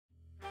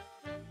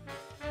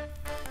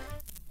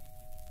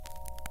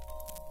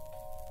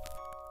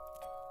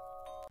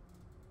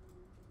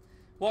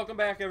Welcome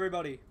back,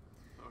 everybody.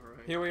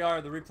 Alright. Here we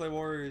are, the Replay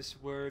Warriors,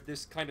 where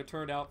this kind of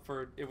turned out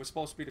for... It was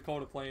supposed to be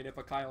Dakota playing it,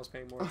 but Kyle's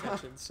paying more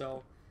attention,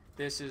 so...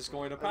 This is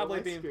going to probably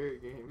be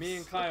me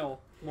and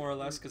Kyle, more or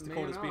less, because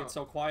Dakota's being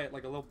so quiet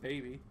like a little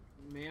baby.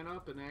 Man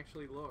up and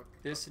actually look.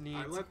 This needs...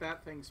 I let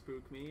that thing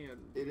spook me, and...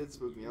 It did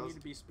spook me. You need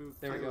to be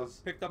spooked. There we go.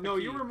 Picked up No, a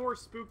key. you were more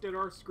spooked at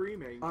our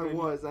screaming. I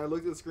was. I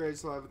looked at the screen and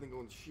saw everything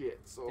going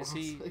shit, so... Is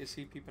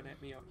he peeping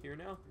at me out here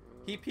now?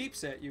 He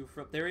peeps at you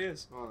from... There he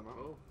is. Oh, no.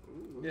 Oh,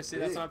 ooh. Yeah, see,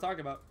 that's what I'm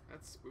talking about.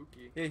 That's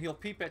spooky. Yeah, he'll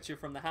peep at you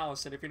from the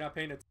house, and if you're not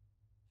paying attention,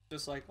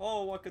 just like,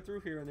 oh, walking through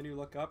here, and then you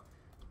look up.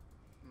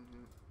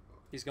 Mm-hmm.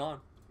 He's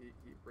gone. He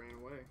ran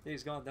away. Yeah,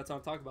 he's gone. That's what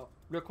I'm talking about.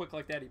 Real quick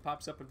like that, he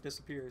pops up and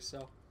disappears,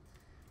 so...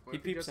 What He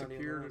if peeps just on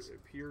you.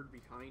 appeared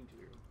behind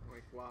you?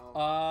 Like,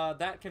 wow.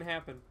 That can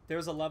happen.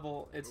 There's a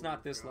level. It's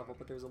not this God. level,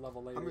 but there's a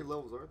level later. How many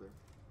levels are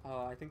there?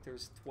 I think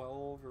there's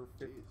 12 or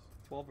 15,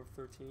 12 or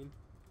 13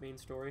 main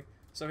story.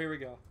 So here we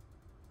go.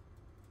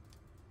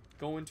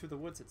 Go into the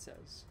woods, it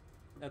says.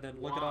 And then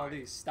look at all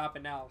these. Stop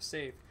it now.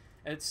 Save.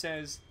 It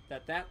says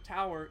that that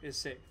tower is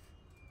safe.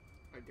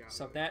 I got it.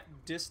 So that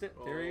distant...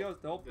 there he goes.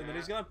 Nope, and then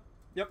he's gone.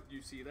 Yep.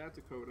 You see that,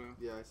 Dakota?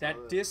 Yeah, I saw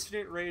That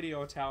distant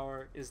radio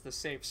tower is the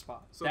safe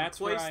spot. So that's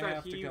the place where I that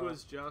have to he go.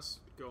 was just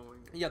going.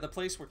 Yeah, the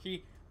place where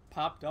he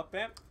popped up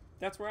at,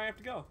 that's where I have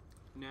to go.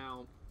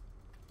 Now,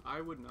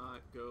 I would not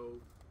go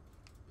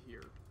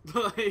here.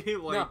 like,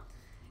 no.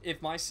 If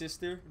my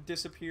sister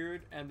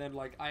disappeared and then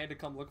like I had to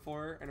come look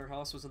for her and her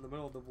house was in the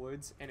middle of the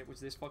woods and it was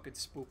this fucking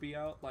spoopy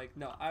out, like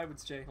no, I would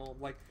stay home.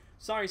 Like,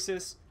 sorry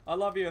sis, I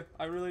love you,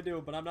 I really do,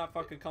 but I'm not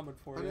fucking coming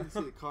for you. I didn't see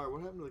the car.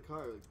 What happened to the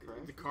car? Like,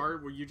 crashed? The car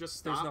where you just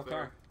stopped. There's no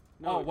car.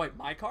 No, oh wait,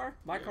 my car?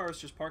 My car is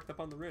just parked up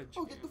on the ridge.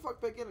 Oh, get the fuck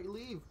back in and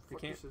leave. Fuck your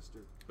can't. sister.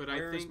 But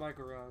Where I is think my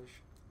garage?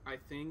 I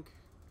think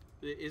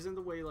it isn't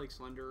the way like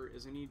Slender.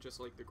 Isn't he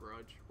just like the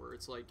Grudge, where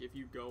it's like if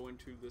you go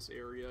into this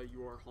area,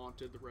 you are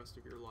haunted the rest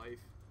of your life.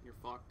 You're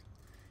fucked.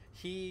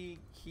 He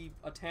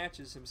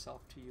attaches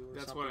himself to you. Or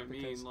That's something what I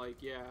mean.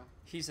 Like, yeah.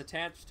 He's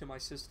attached to my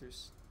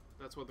sister's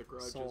That's what the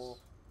Grudge soul.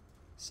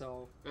 is.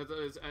 So.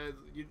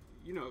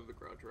 You know the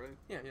Grudge, right?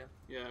 Yeah, yeah.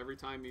 Yeah. Every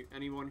time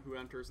anyone who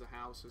enters the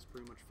house is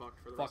pretty much fucked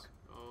for the rest.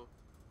 Oh.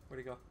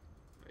 Where'd he go?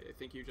 I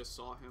think you just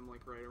saw him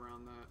like right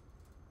around that.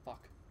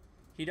 Fuck.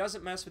 He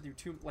doesn't mess with you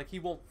too. Like he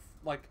won't.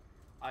 Like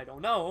I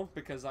don't know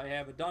because I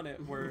haven't done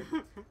it. Where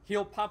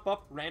he'll pop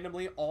up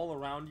randomly all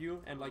around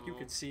you and like you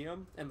can see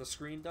him and the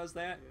screen does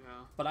that.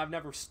 Yeah. But I've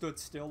never stood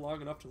still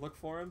long enough to look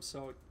for him,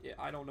 so yeah,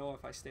 I don't know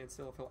if I stand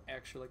still if he'll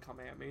actually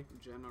come at me.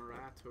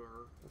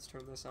 Generator. Let's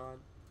turn this on,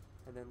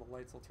 and then the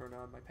lights will turn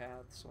on my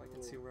path so I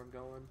can see where I'm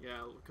going.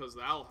 Yeah, because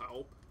that'll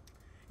help.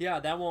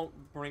 Yeah, that won't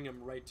bring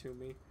him right to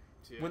me.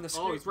 Yeah. When the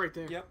oh, he's right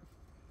there. Yep.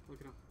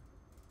 Look at him.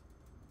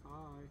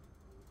 Hi.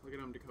 Look at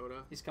him,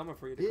 Dakota. He's coming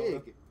for you,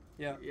 Dakota. Big.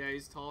 Yeah. Yeah,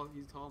 he's tall.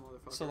 He's a tall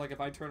motherfucker. So like if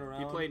I turn around,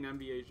 he played an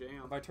NBA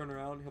Jam. If I turn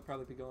around, he'll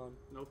probably be gone.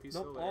 Nope, he's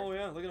nope. still there. Oh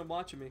yeah, look at him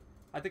watching me.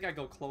 I think I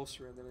go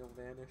closer and then he'll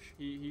vanish.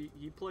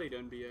 He played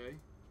NBA.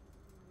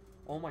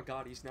 Oh my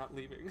god, he's not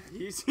leaving.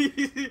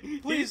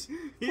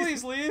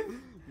 Please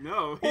leave.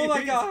 No. Oh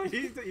my god.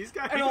 He's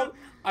got.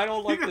 I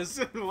don't like this.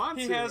 Want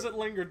he to. hasn't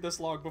lingered this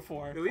long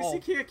before. At least he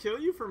can't kill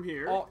you from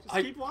here. Oh, Just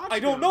keep watching. I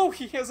don't him. know.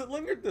 He hasn't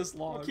lingered this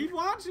long. Well, keep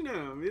watching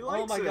him. He likes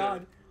it. Oh my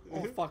god.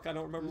 Oh fuck, I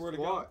don't remember where to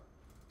go.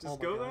 Just oh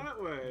go god.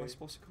 that way. Am I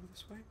supposed to go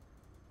this way?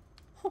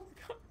 Oh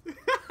my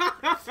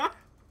god.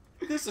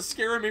 This is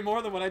scaring me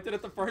more than when I did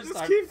it the first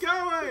time. Just keep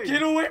going.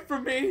 Get away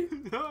from me.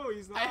 No,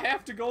 he's not. I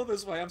have to go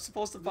this way. I'm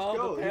supposed to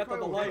follow the path of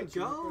the light.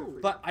 Go.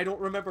 But I don't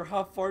remember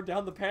how far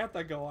down the path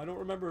I go. I don't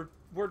remember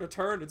where to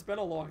turn. It's been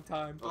a long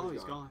time. Oh,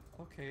 he's gone.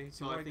 Okay,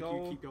 so I think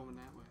you keep going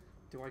that way.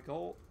 Do I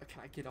go?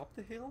 Can I get up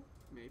the hill?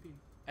 Maybe.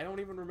 I don't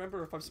even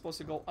remember if I'm supposed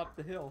to go up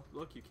the hill.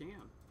 Look, you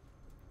can.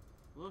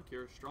 Look,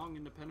 you're a strong,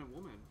 independent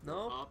woman.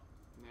 No. Up.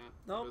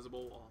 Nah. No.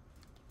 Visible wall.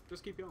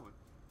 Just keep going.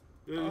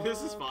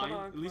 This is fine.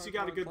 At least you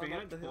got a good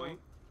vantage point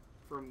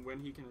from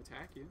when he can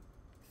attack you.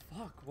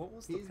 Fuck, what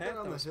was the He's path been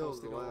on I the was hills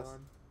supposed to the go last.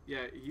 on?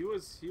 Yeah,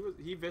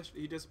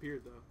 he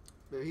disappeared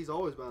though. He's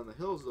always been on the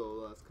hills though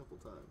the last couple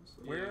times.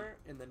 So. Where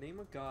in the name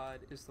of God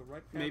is the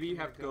right path? Maybe you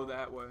have to go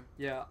that way.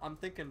 Yeah, I'm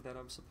thinking that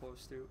I'm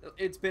supposed to.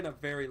 It's been a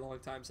very long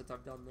time since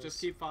I've done this.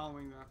 Just keep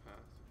following that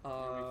path.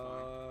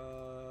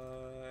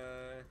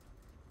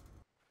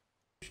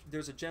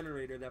 There's a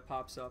generator that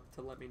pops up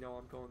to let me know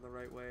I'm going the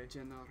right way.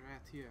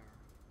 Generator.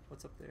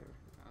 What's up there?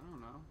 I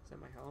don't know. Is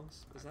that my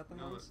house? Is that the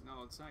house?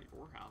 No, it's not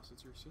your house.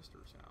 It's your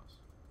sister's house.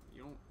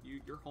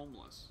 You're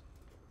homeless.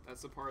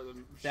 That's the part of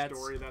the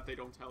story that they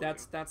don't tell you.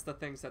 That's the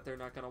things that they're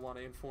not gonna want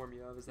to inform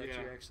you of. Is that you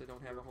actually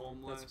don't have a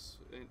home. Homeless.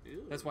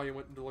 That's why you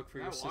went to look for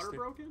your sister. Water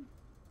broken?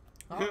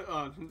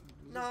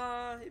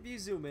 Nah, if you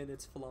zoom in,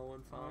 it's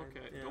flowing fine.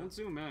 Okay, yeah. don't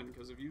zoom in,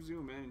 because if you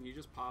zoom in and he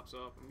just pops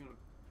up, I'm gonna...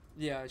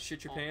 Yeah,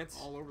 shit your pants?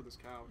 All over this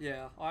couch.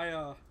 Yeah,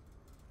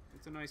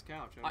 It's a nice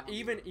couch.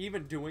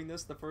 Even doing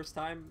this the first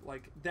time,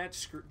 like, that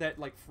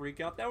like, freak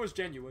out, that was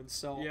genuine,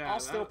 so yeah, I'll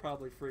still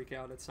probably freak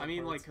out at some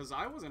parts. like, because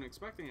I wasn't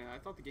expecting it. I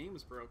thought the game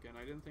was broken.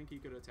 I didn't think he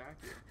could attack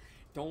you.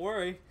 Don't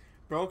worry.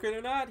 Broken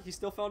or not, he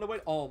still found a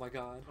way. Oh my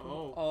god.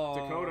 Oh,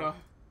 Dakota.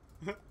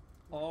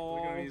 Oh.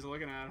 Look at him, he's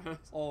looking at us.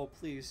 Oh,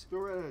 please. Go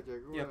right ahead, Jack.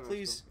 Go Yeah, right ahead,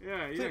 please.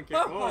 Yeah, he Please. didn't kick.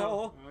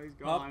 Oh, he's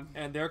gone.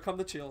 And there come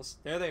the chills.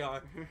 There they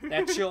are.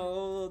 That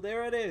chill.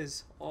 There it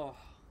is. Oh,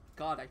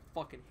 God, I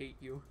fucking hate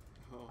you.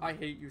 Oh, I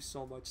hate you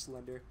so much,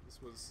 Slender. this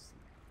was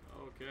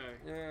okay.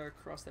 Yeah,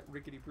 across that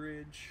rickety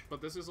bridge.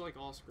 But this is like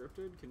all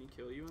scripted. Can he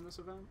kill you in this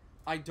event?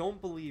 I don't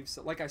believe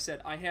so. Like I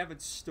said, I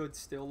haven't stood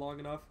still long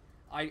enough.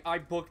 I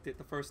booked it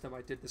the first time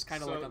I did this,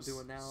 kind of like I'm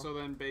doing now. So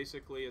then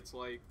basically it's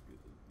like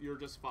you're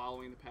just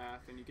following the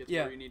path and you get to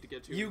Yeah. where you need to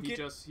get to. You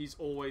He's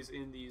always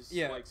in these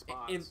Yeah, like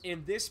spots.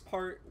 in this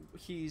part,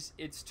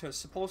 it's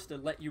supposed to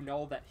let you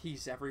know that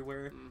he's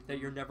everywhere, that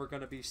you're never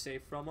gonna be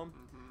safe from him.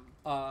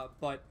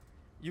 But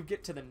you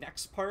get to the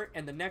next part,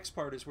 and the next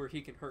part is where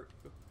he can hurt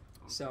you.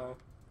 Okay. So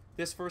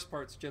this first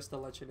part's just to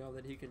let you know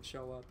that he can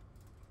show up.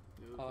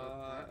 Dude,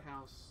 that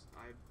house,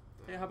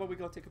 Yeah, how about we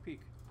go take a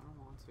peek? I don't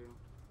want to.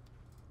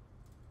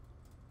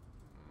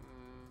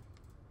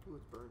 Ooh,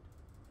 it's burnt.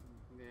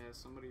 Yeah,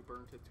 somebody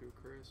burnt it to a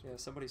crisp. Yeah,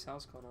 somebody's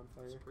house caught on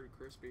fire. It's pretty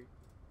crispy.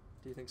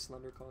 Do you think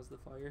Slender caused the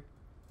fire?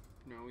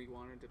 No, he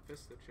wanted to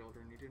fist the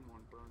children. He didn't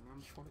want to burn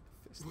them. He wanted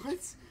to fist them.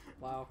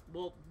 What? Wow.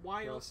 Well,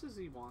 why Gross. else does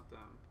he want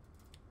them?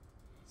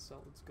 So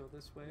let's go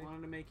this way. He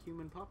wanted to make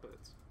human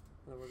puppets.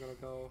 And then we're gonna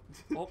go.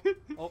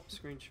 Oh,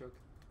 screen shook.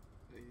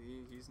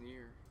 He's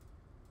near.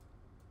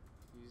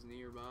 He's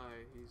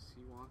nearby. He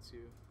wants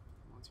you.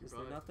 He wants your Is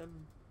butt. there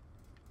nothing?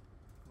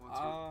 He wants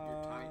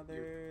your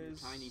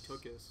there's tiny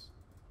tuchus.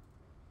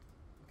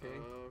 Okay.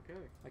 Okay.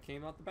 I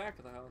came out the back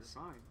of the You're house.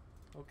 fine.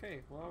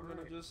 Okay. Well, I'm gonna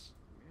Alright. just.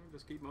 Yeah,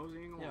 just keep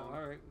moseying along. Yeah.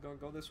 All right.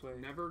 Go this way.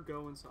 Never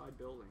go inside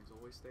buildings.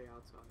 Always stay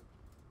outside.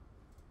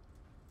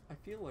 I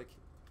feel like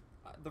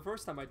the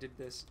first time I did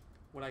this,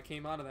 when I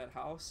came out of that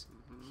house,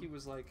 Mhm. he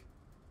was like,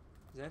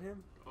 "Is that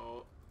him?"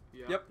 Oh,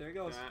 yeah. Yep. There he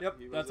goes. Yep.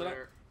 He was That's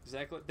there.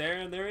 exactly there,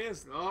 and there he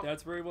is. Oh.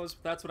 That's where he was.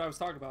 That's what I was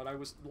talking about.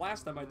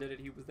 Last time I did it,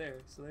 he was there.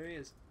 So there he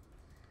is,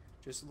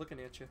 just looking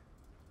at you,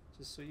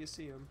 just so you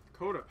see him.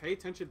 Dakota, pay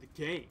attention to the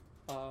game.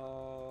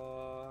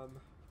 I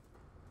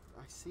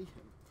see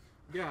him.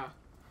 Yeah.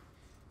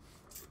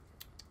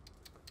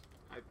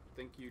 I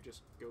think you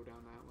just go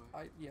down that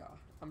way. Yeah.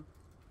 I'm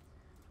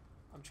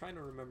trying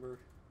to remember.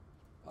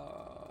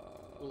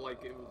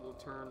 Like it will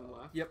turn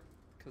left. Yep.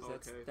 Because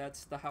Okay.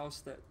 that's the house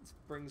that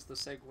brings the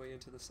segue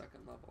into the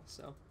second level.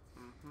 So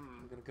Mm-hmm.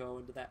 I'm gonna go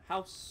into that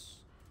house,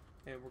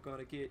 and we're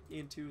gonna get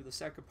into the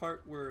second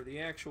part where the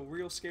actual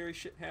real scary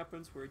shit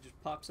happens, where it just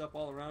pops up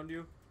all around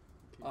you.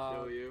 Can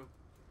kill you.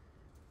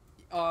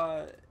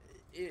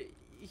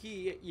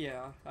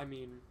 Yeah. I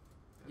mean,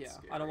 That's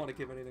yeah. I don't want to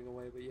scary. give anything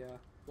away, but yeah.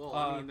 Well,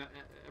 I mean,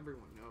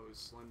 everyone knows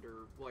Slender,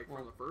 like Well,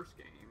 from the first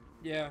game.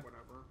 yeah.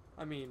 Whatever.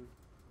 I mean,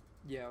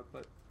 yeah,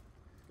 but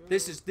Go.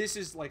 this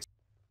is like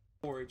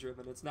story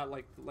driven. It's not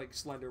like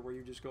Slender where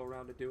you just go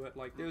around to do it.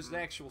 Like there's an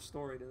actual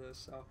story to this,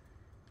 so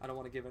I don't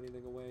want to give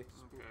anything away.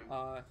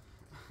 Okay.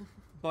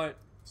 But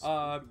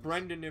Spoopies.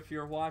 Brendan, if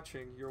you're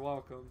watching, you're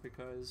welcome,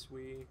 because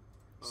we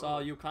saw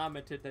you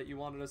commented that you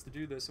wanted us to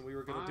do this, and we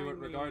were going to do it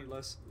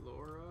regardless.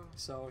 Laura.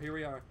 So here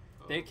we are.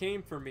 Oh. They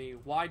came for me.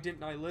 Why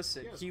didn't I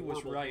listen? has He was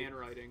horrible right.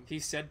 Handwriting. He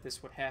said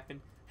this would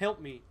happen. Help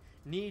me.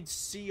 Needs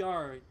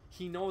CR.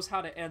 He knows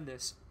how to end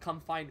this.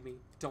 Come find me.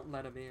 Don't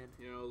let him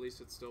in. You know, at least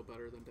it's still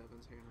better than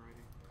Devin's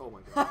handwriting. Oh my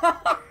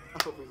god.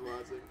 I hope he's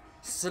watching.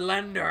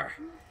 Slender.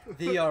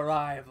 The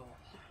arrival.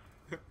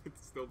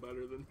 It's still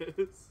better than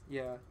his.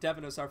 Yeah,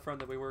 Devin is our friend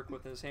that we work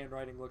with, and his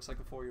handwriting looks like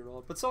a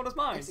 4-year-old. But so does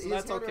mine, His so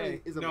that's handwriting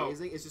okay. is No.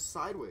 amazing. It's just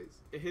sideways.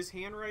 His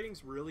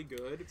handwriting's really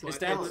good, but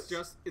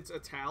dad's- it's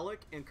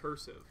italic and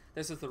cursive.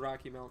 This is the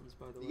Rocky Mountains,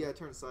 by the way. Yeah, it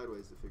turns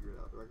sideways to figure it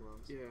out. The Rocky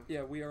Mountains. Yeah.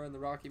 Yeah, we are in the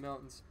Rocky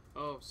Mountains.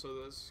 Oh,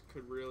 so this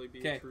could really be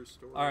Okay. a true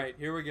story. All right,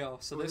 here we go.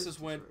 So Well, this it is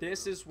is when true,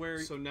 this yeah. is where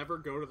So never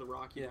go to the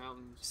Rocky Yeah.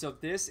 Mountains. so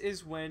this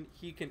is when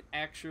he can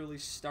actually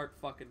start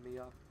fucking me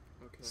up.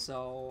 Okay.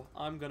 So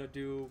I'm gonna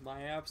do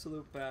my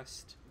absolute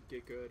best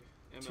Get good.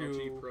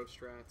 MLG to- Pro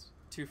Strats.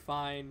 to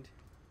find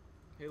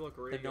Hey, look, a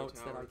the radio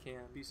notes tower. that I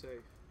can. Be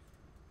safe.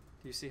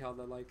 Do you see how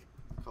the Colors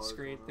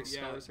Screen- going the on. sc-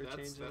 Colors are that's,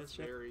 changing and that's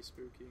shit? very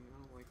spooky. I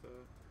don't like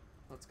that.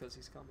 That's because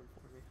he's coming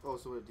for me. Oh,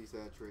 so it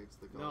desaturates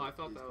the color. No, I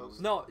thought He's that was-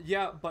 coming. No,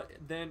 yeah, but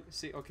then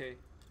see, okay,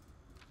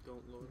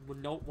 Don't look.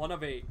 note 1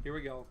 of 8. Here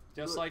we go.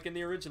 Just Good. like in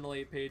the original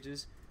 8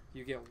 pages,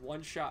 you get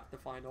 1 shot to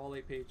find all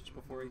 8 pages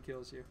before he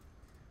kills you.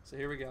 So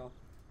here we go.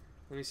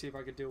 Let me see if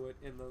I could do it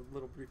in the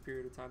little brief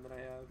period of time that I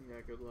have. Yeah,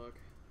 good luck.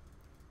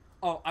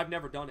 Oh, I've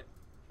never done it.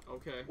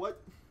 Okay.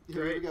 What? You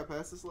Great. ever got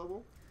past this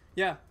level?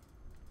 Yeah,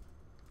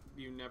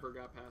 You never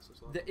got past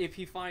this level. if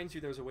he finds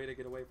you, there's a way to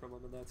get away from him,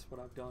 and that's what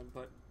I've done.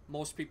 But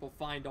most people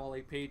find all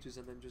 8 pages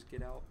and then just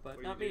get out. But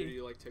What not do you do? me. Do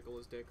you like tickle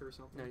his dick or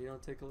something? No, you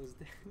don't tickle his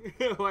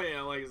dick. Well,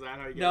 yeah, like is that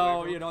how you get No,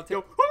 away from you him? don't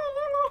Go,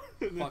 Fuck.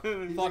 He Fuck.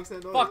 makes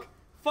that noise. Fuck.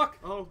 Fuck.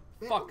 Oh.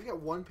 Man, Fuck. we got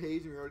 1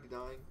 page and you're already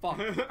dying.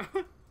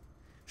 Fuck.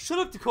 Shut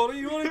up, Dakota.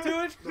 You want to do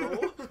it?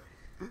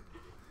 No.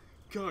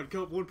 God,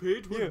 got one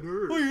page? What Yeah. a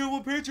nerd. Oh, you got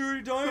one page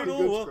already dying? Pretty Oh,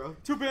 good, well,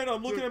 scrub. too bad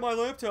I'm looking at my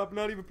laptop and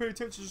not even paying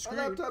attention to the My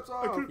screen. laptop's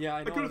off. Yeah,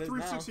 I know I could it have is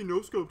 360 now.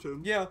 no scoped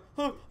him. Yeah,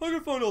 huh, I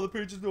can find all the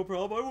pages, no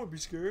problem. I won't be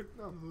scared.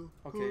 No.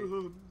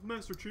 Okay.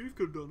 Master Chief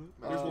could have done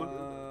it. There's one.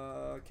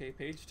 Okay,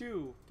 page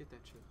 2 Get that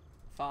shit.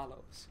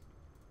 follows.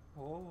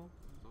 Oh.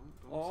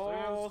 Don't Oh.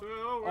 stand still.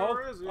 Oh.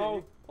 Where is he?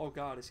 Oh,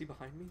 God, is he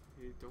behind me?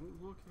 Hey,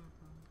 don't look at him.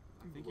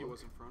 I think he Look.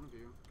 was in front of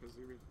you. Because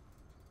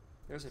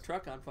There's a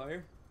truck on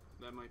fire.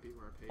 that might be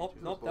where a page Oh,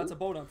 is. nope, that's a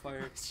boat on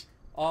fire.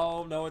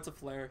 Oh, no, it's a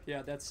flare.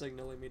 Yeah, that's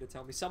signaling me to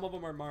tell me. Some of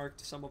them are marked,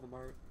 some of them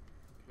aren't.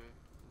 Okay.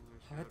 Well,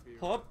 there's gotta be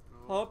Hop,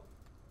 no, hop.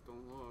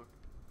 Don't look.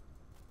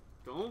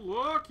 Don't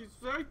look. He's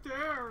right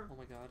there. Oh,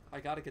 my God. I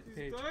gotta get the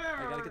He's page.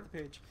 I gotta there. get the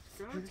page.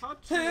 Gonna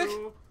touch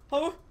you.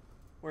 Oh,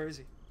 where is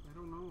he? I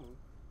don't know.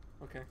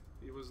 Okay.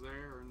 He was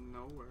there and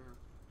nowhere.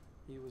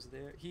 He was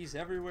there. He's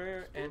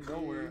everywhere and Spooky.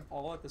 nowhere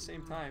all at the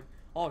same time.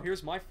 Oh,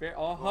 here's my fair.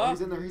 Oh, Oh,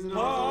 he's in there. He's in there.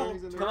 Oh,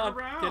 He's in there. come on.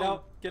 Turn around. Get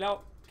out. Get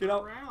out. Get Turn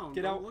out. around.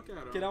 Get Don't out. look at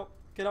him. Get out.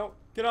 Get out.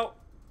 Get out.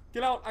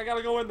 Get out. I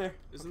gotta go in there.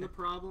 Isn't Okay. the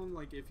problem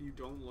like if you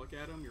don't look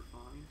at him, you're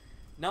fine?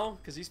 No,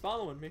 because he's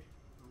following me.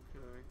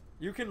 Okay.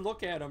 You can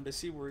look at him to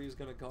see where he's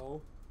gonna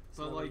go.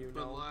 So But that way like, you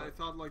but know, I but-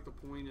 thought like the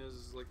point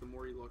is like the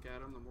more you look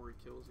at him, the more he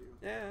kills you.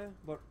 Yeah,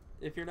 but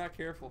if you're not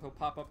careful, he'll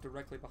pop up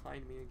directly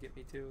behind me and get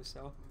me too.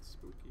 So, That's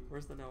spooky.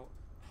 where's the note?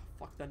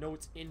 Oh, fuck, the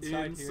note's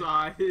inside here.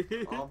 Inside.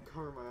 Oh, I'm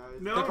covering my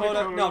eyes. No,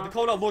 Dakota, no.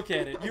 Dakota, look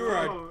at it.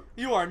 No.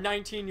 You are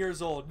 19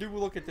 years old. Do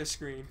look at this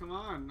screen. Come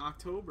on,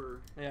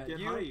 October. Yeah, Get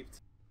you- hyped.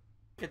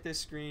 Look at this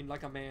screen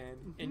like a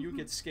man, and you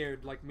get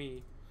scared like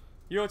me.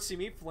 You don't see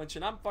me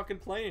flinching. I'm fucking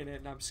playing it,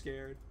 and I'm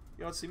scared.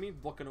 You don't see me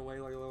looking away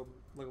like a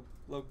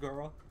little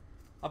girl.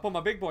 I put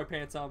my big boy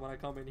pants on when I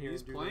come in here.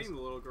 He's and do playing this. the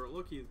little girl.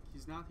 Look,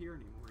 he's not here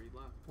anymore. He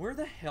left. Where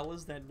the hell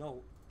is that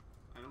note?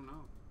 I don't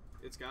know.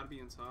 It's got to be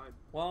inside.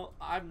 Well,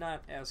 I'm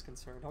not as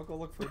concerned. I'll go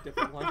look for a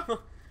different one.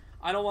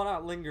 I don't want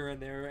to linger in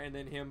there and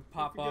then him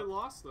pop What if up you get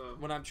lost though?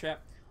 when I'm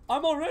trapped.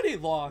 I'm already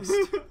lost.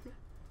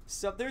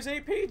 So there's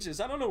 8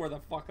 pages. I don't know where the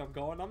fuck I'm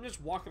going. I'm just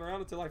walking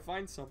around until I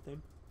find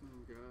something.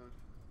 Oh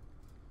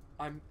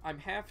god. I'm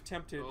half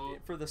tempted Oh.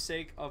 for the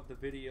sake of the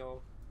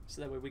video,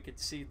 so that way we could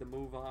see the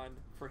move on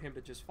for him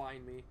to just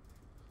find me.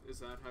 Is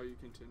that how you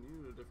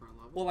continue at a different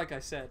level? Well, like I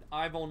said,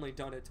 I've only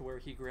done it to where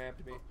he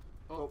grabbed me.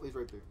 Oh, he's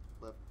right there.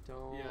 Left.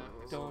 Don't Yeah,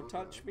 don't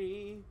touch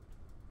me.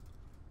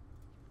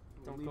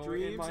 Don't Only go in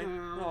dreams my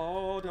now.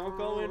 no. Don't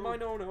go in my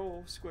Oh.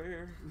 no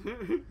square.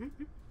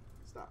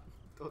 Stop.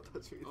 Don't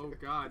touch me. Oh there.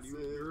 god, It's,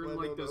 you're my in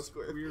like no-no this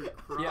square. weird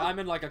crowd. Yeah, I'm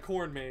in like a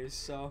corn maze.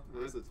 So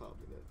Where's the top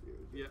of that, dude?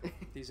 Yeah.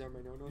 these are my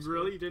no You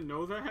really? You didn't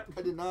know that?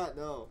 I did not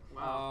know.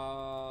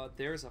 Wow.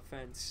 There's a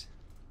fence.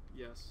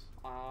 Yes.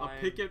 A I'm,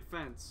 picket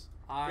fence.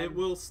 I'm, It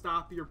will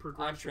stop your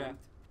progression. I'm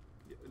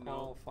trapped. No.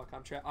 Oh fuck!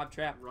 I'm trapped. I'm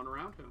trapped. Run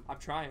around him. I'm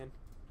trying.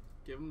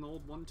 Give him the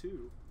old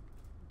 1-2.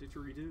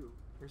 Didgeridoo.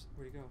 Where's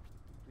where'd he go?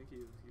 I think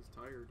he's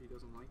tired. He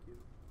doesn't like you.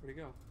 Where'd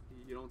he go?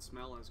 You don't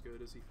smell as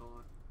good as he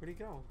thought. Where'd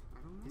he go?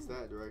 I don't know. He's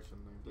that direction.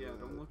 Then. Yeah,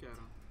 don't look at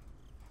him.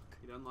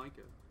 He doesn't like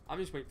it. I'm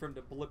just waiting for him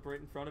to blip right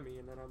in front of me,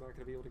 and then I'm not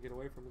gonna be able to get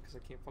away from him because I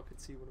can't fucking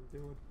see what I'm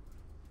doing.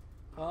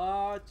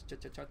 Ah, cha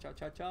cha cha cha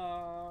cha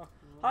cha.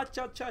 Ah,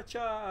 cha cha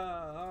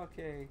cha.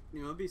 Okay. You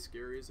know, it'd be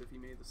scary as if he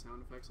made the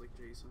sound effects like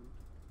Jason.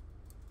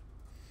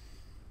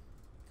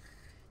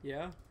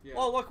 Yeah. Yeah.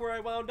 Oh, look where I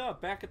wound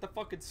up. Back at the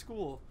fucking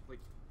school. Like,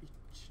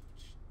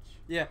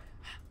 Yeah.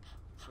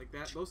 like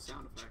that. Those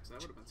sound effects. That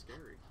would have been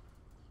scary.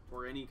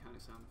 Or any kind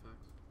of sound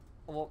effects.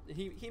 Well,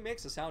 he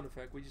makes a sound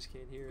effect. We just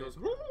can't hear He goes.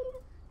 it.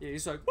 Yeah,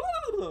 he's like.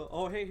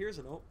 Oh, hey, here's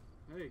a note.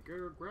 Hey,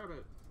 go grab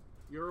it.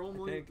 You're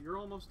think.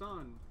 almost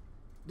done.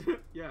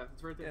 Yeah,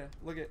 it's right Yeah. there.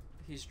 Look at.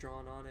 He's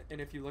drawn on it, and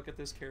if you look at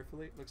this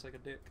carefully, it looks like a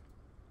dick.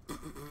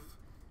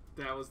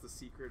 That was the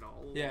secret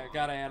all along. Yeah,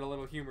 gotta add a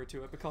little humor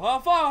to it because. Oh,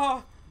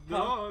 fuck!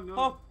 No, no,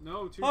 Oh.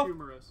 no, too Oh.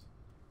 humorous.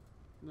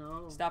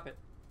 No. Stop it.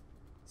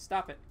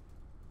 Stop it.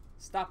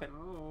 Stop it.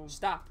 No.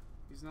 Stop.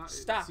 He's not.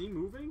 Stop. Is he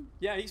moving?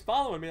 Yeah, he's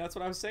following me. That's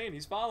what I was saying.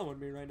 He's following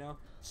me right now.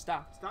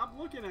 Stop. Stop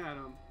looking at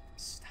him.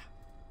 Stop.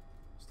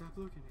 Stop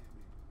looking at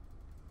me.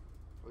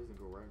 Oh, he's gonna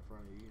go right in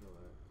front of you. You know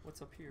that.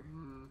 What's up here?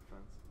 Mm-hmm.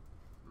 Fence.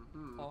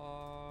 Mm-hmm.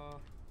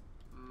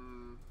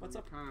 What's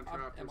up? Kind of I'm,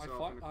 trapped am I yourself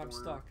fuck? in a I'm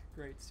corner. stuck.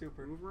 Great.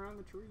 Super. Move around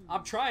the trees.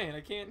 I'm trying.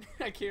 I can't.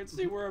 I can't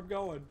see where I'm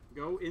going.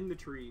 Go in the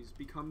trees.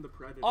 Become the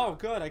predator. Oh,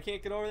 good. I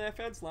can't get over that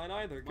fence line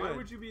either. Good. Why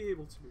would you be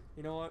able to?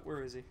 You know what?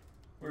 Where is he?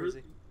 Where is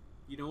he?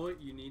 You know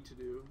what you need to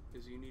do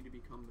is you need to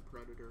become the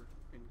predator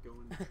and go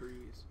in the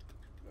trees,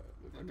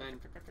 and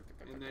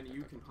then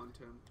you can hunt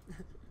him.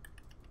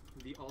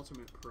 The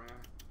ultimate prey.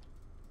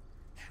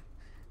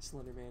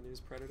 Slender Man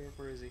is Predator.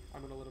 Where is he?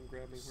 I'm gonna let him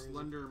grab me. Where is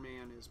Slender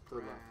Man is To the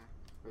prey. left.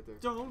 Right there.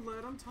 Don't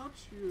let him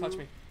touch you. he? Touch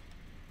me.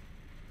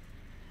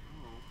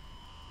 Oh.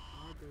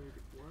 Oh, baby.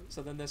 What?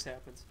 So then this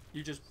happens.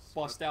 You just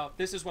bust out.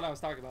 This is what I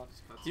was talking about.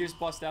 You just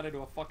bust out into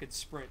a fucking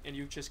sprint, and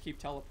you just keep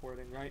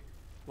teleporting, right?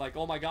 Like,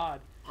 oh my god,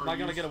 am Are I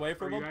gonna you- get away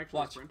from are you him? actually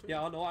Watch. sprinting?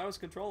 Yeah, no, I was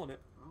controlling it.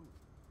 Oh.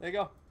 There you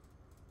go.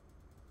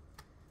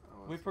 Oh,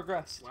 We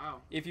progressed.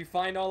 Wow. If you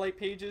find all 8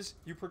 pages,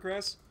 you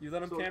progress. You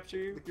let him So capture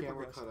you. The You camera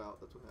progress. cut out.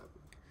 That's what happened.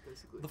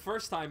 Basically. The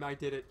first time I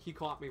did it, he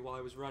caught me while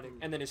I was running,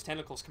 and then his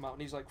tentacles come out,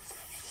 and he's like,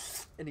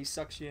 and he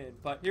sucks you in.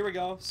 But here we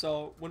go.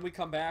 So when we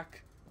come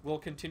back, we'll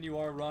continue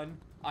our run.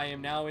 I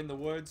am now in the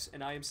woods,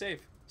 and I am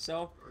safe.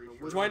 So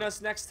join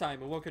us next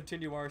time, and we'll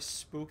continue our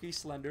spooky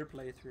Slender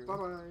playthrough. Bye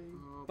bye.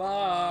 Oh,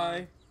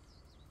 Bye.